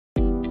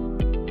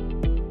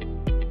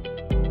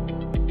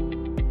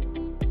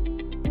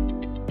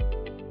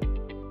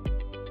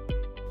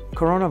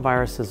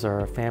Coronaviruses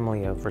are a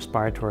family of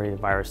respiratory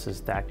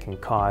viruses that can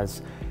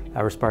cause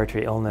a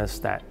respiratory illness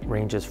that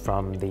ranges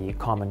from the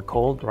common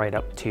cold right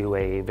up to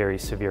a very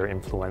severe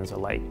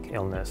influenza-like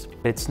illness.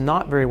 It's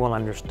not very well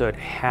understood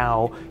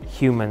how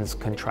humans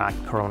contract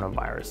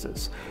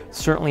coronaviruses.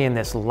 Certainly in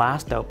this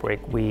last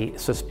outbreak, we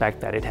suspect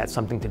that it had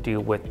something to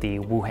do with the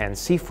Wuhan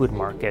seafood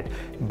market,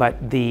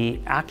 but the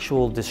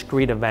actual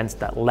discrete events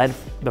that led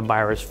the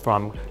virus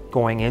from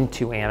going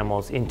into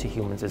animals into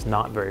humans is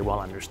not very well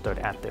understood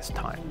at this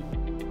time.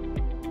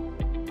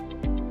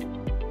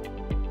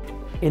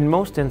 In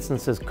most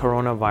instances,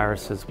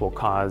 coronaviruses will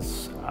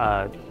cause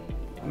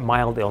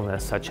mild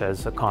illness such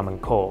as a common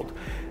cold.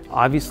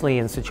 Obviously,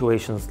 in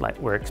situations like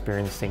we're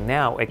experiencing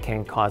now, it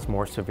can cause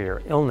more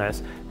severe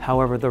illness.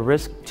 However, the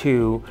risk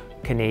to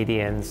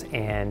Canadians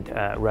and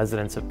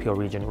residents of Peel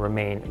Region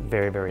remain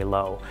very, very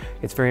low.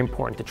 It's very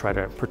important to try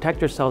to protect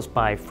yourselves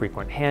by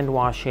frequent hand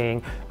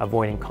washing,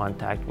 avoiding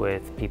contact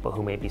with people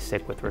who may be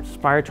sick with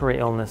respiratory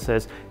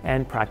illnesses,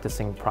 and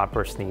practicing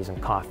proper sneeze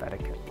and cough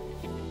etiquette.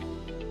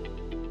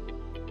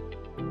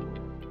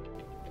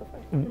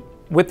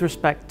 With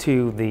respect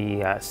to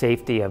the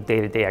safety of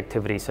day-to-day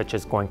activities such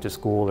as going to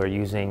school or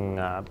using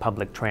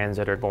public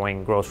transit or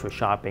going grocery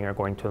shopping or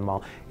going to the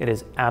mall, it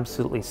is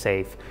absolutely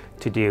safe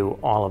to do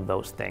all of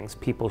those things.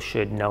 People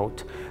should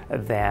note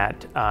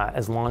that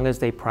as long as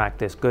they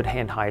practice good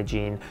hand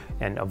hygiene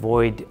and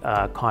avoid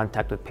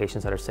contact with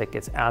patients that are sick,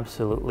 it's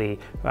absolutely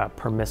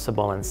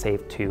permissible and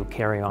safe to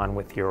carry on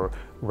with your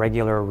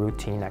regular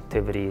routine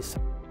activities.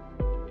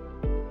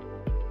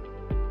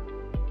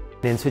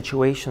 In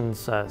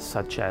situations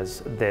such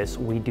as this,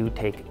 we do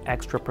take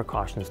extra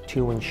precautions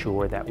to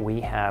ensure that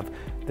we have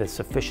the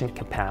sufficient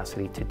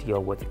capacity to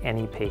deal with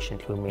any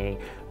patient who may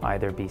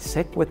either be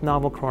sick with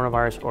novel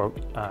coronavirus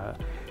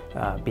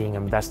or being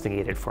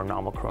investigated for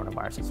novel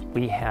coronaviruses.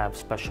 We have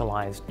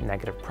specialized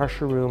negative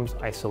pressure rooms,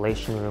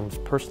 isolation rooms,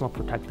 personal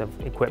protective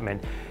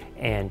equipment,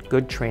 and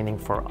good training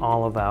for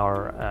all of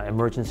our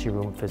emergency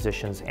room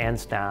physicians and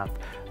staff,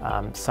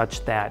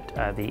 such that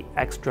the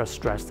extra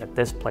stress that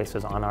this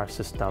places on our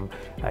system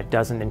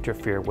doesn't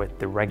interfere with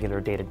the regular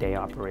day-to-day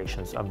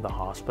operations of the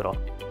hospital.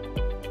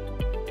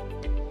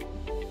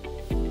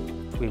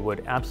 We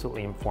would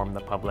absolutely inform the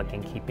public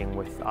in keeping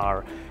with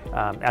our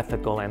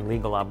ethical and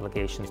legal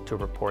obligations to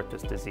report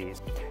this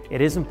disease.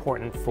 It is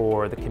important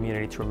for the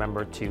community to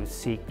remember to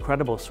seek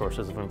credible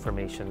sources of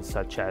information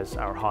such as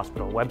our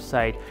hospital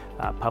website,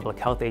 public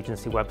health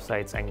agency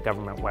websites, and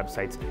government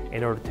websites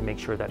in order to make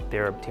sure that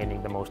they're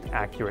obtaining the most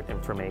accurate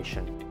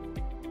information.